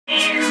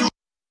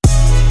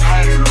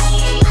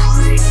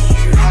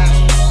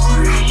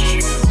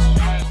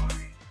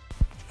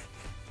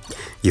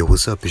Yo,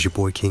 what's up? It's your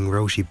boy King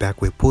Roshi back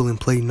with pull and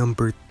play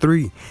number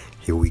 3.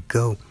 Here we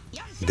go.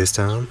 This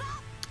time,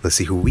 let's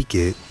see who we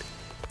get.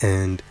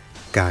 And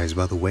guys,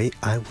 by the way,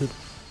 I would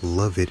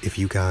love it if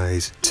you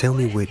guys tell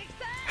me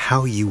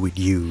how you would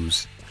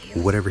use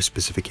whatever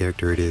specific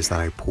character it is that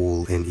I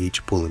pull in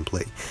each pull and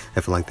play.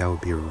 I feel like that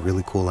would be a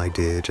really cool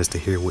idea just to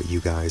hear what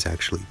you guys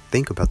actually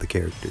think about the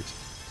characters.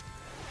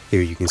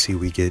 Here you can see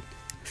we get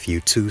a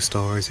few 2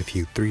 stars, a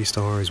few 3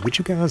 stars. Would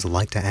you guys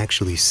like to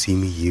actually see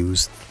me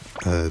use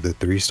the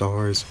 3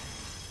 stars?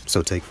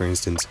 So take for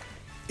instance,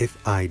 if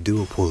I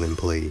do a pull and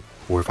play,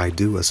 or if I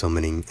do a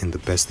summoning and the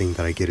best thing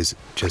that I get is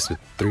just a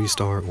 3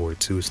 star or a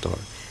 2 star,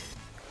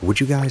 would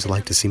you guys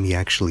like to see me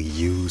actually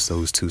use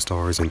those 2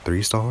 stars and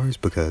 3 stars?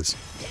 Because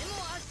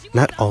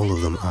not all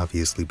of them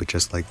obviously, but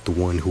just like the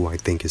one who I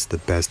think is the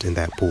best in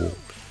that pool,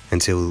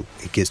 until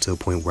it gets to a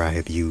point where I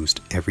have used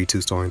every 2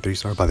 star and 3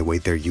 star. By the way,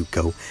 there you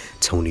go,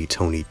 Tony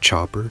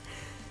Chopper.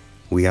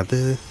 We got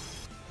the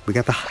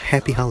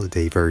Happy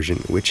Holiday version,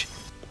 which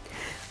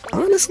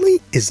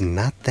honestly is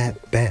not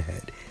that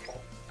bad.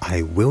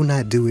 I will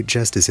not do it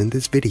justice in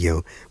this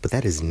video, but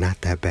that is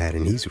not that bad,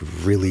 and he's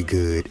really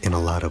good in a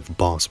lot of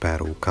boss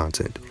battle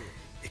content.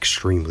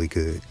 Extremely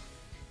good.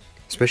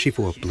 Especially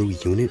for a blue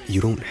unit,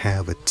 you don't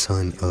have a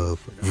ton of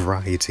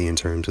variety in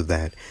terms of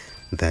that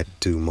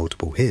do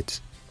multiple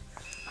hits.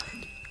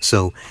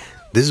 So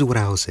this is what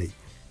I'll say.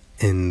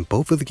 In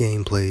both of the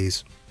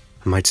gameplays,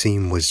 my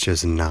team was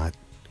just not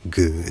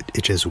good.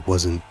 It just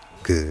wasn't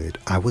good.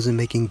 I wasn't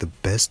making the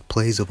best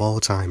plays of all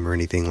time or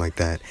anything like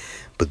that,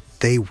 but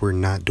they were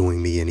not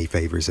doing me any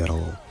favors at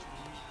all,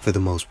 for the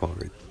most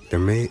part. There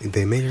may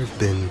have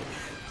been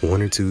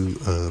 1 or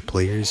 2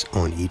 players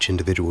on each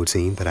individual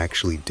team that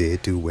actually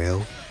did do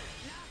well,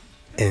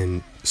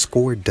 and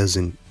score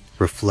doesn't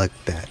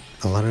reflect that.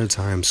 A lot of the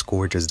time,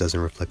 score just doesn't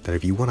reflect that.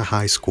 If you want a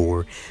high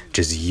score,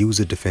 just use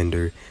a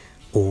defender,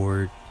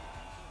 or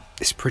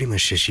it's pretty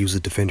much just use a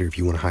defender if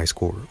you want a high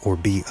score, or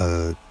be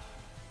a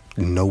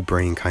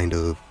no-brain kind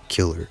of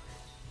killer,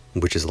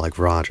 which is like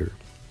Roger,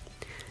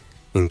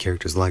 and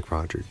characters like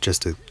Roger,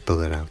 just to throw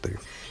that out there.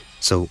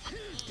 So,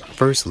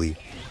 firstly,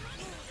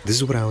 this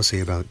is what I would say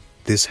about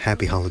this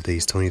Happy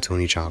Holidays Tony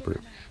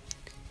Chopper.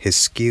 His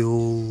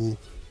skill,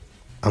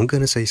 I'm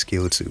gonna say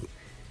skill 2.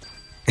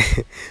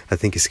 I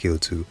think it's skill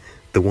 2.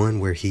 The one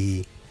where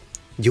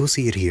you'll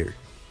see it here.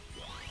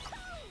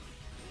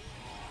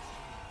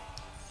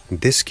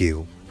 This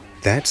skill,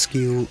 that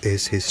skill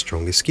is his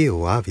strongest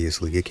skill.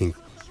 Obviously, it can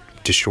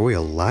destroy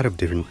a lot of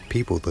different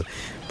people. The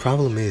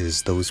problem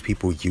is those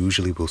people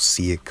usually will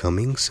see it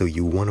coming, so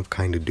you want to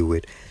kind of do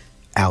it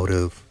out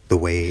of the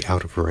way,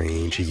 out of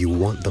range. You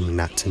want them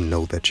not to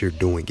know that you're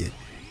doing it.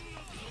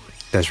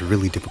 That's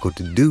really difficult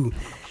to do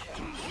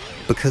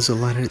because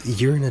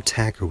you're an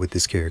attacker with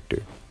this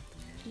character,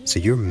 so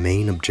your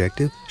main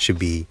objective should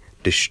be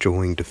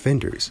destroying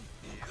defenders.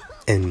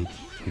 And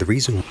the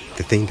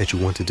thing that you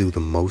want to do the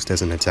most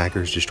as an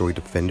attacker is destroy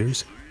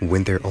defenders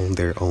when they're on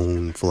their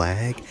own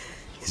flag,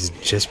 is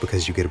just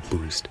because you get a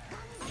boost.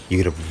 You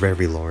get a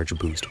very large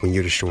boost when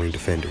you're destroying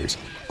defenders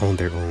on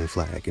their own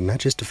flag. And not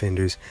just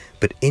defenders,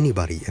 but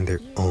anybody in their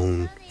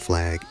own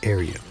flag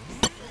area.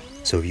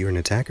 So if you're an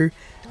attacker,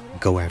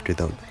 go after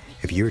them.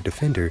 If you're a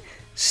defender,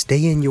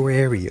 stay in your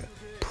area.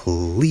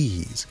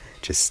 Please,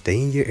 just stay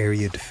in your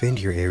area, defend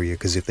your area,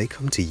 because if they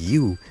come to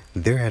you,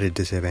 they're at a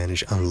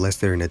disadvantage unless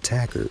they're an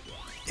attacker.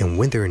 And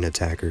when they're an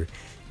attacker,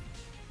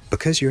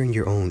 because you're in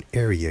your own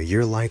area,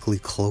 you're likely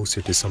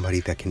closer to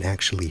somebody that can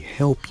actually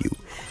help you.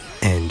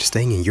 And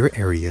staying in your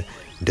area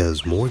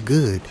does more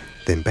good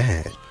than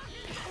bad.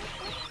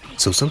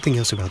 So something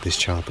else about this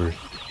Chopper,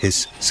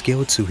 his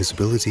skill 2, his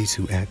ability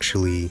to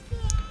actually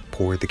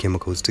pour the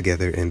chemicals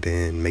together and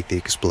then make the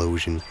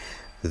explosion,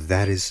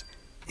 that is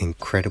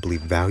incredibly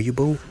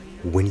valuable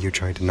when you're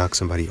trying to knock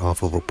somebody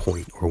off of a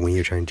point, or when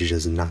you're trying to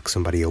just knock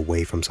somebody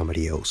away from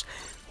somebody else,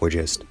 or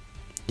just,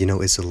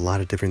 it's a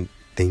lot of different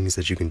things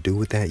that you can do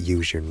with that.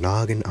 Use your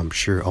noggin. I'm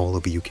sure all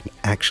of you can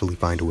actually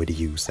find a way to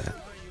use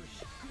that.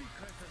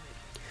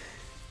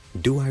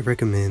 Do I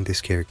recommend this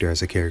character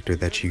as a character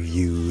that you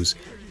use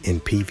in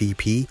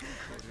PvP?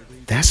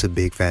 That's a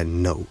big fat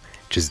no.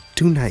 Just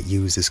do not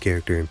use this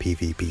character in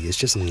PvP. It's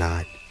just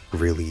not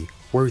really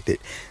worth it.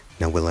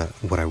 Now,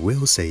 what I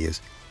will say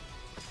is,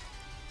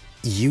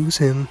 use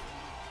him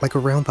like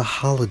around the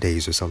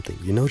holidays or something.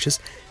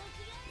 Just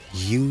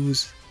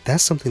use.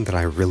 That's something that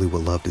I really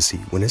would love to see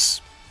when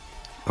it's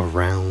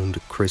around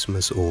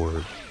Christmas,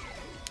 or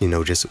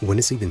just when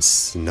it's even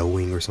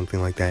snowing or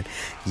something like that.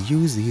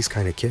 Use these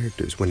kind of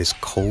characters. When it's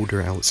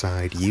colder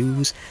outside,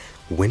 use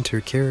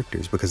winter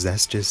characters, because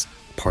that's just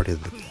part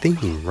of the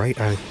theme, right?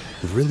 I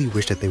really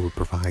wish that they would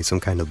provide some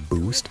kind of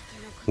boost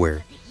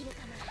where,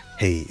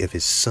 hey, if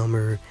it's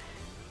summer,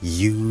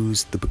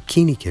 use the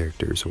bikini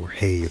characters, or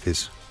hey, if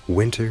it's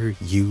winter,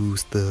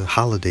 use the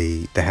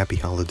Happy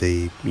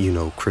Holiday,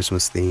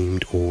 Christmas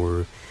themed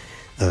or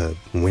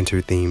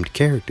winter themed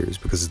characters,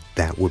 because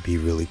that would be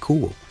really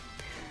cool.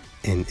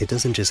 And it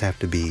doesn't just have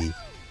to be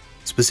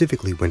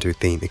specifically winter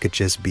theme. It could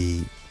just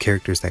be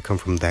characters that come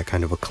from that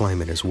kind of a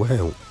climate as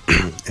well.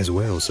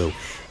 So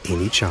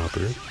any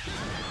Chopper,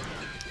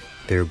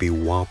 there would be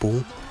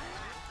Wobble,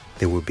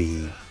 there would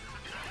be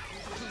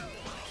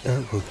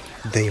well,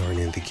 they aren't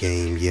in the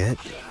game yet.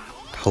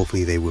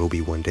 Hopefully they will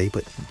be one day,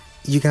 but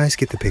you guys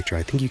get the picture.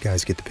 I think you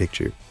guys get the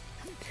picture.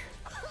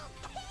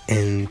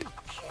 And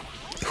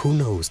who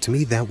knows, to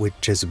me that would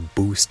just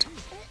boost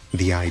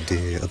the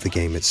idea of the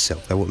game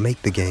itself. That would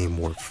make the game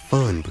more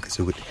fun, because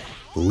it would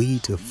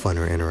lead to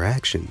funner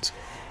interactions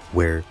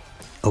where,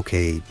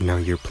 okay, now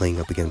you're playing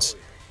up against,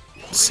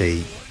 say,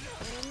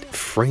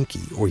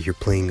 Frankie, or you're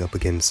playing up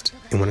against,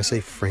 and when I say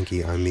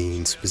Frankie, I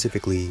mean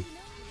specifically,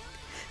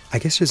 I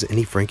guess just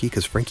any Frankie,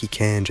 because Frankie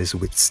can just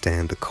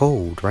withstand the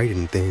cold, right?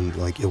 And then,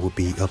 like, it will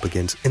be up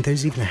against, and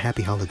there's even a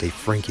Happy Holiday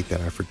Frankie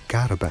that I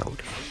forgot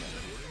about.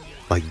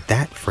 Like,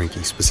 that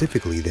Frankie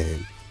specifically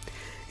then.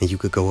 And you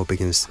could go up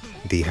against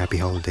the Happy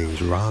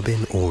Holidays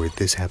Robin, or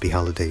this Happy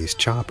Holidays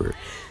Chopper.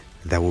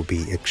 That would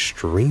be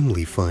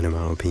extremely fun, in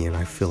my opinion.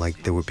 I feel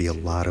like there would be a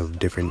lot of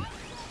different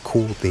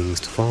cool things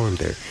to farm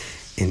there.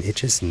 And it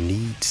just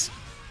needs,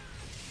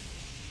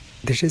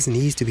 there just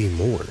needs to be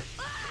more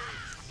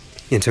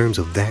in terms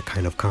of that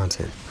kind of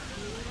content.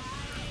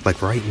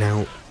 Like right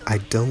now, I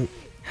don't,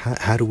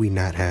 how do we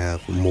not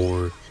have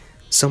more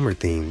summer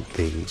themed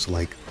things?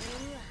 Like,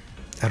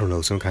 I don't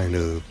know, some kind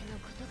of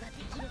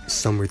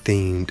summer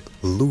themed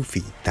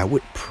Luffy. That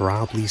would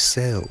probably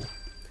sell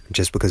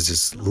just because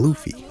it's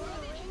Luffy.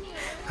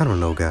 I don't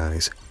know,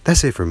 guys.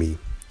 That's it for me.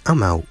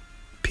 I'm out.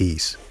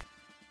 Peace.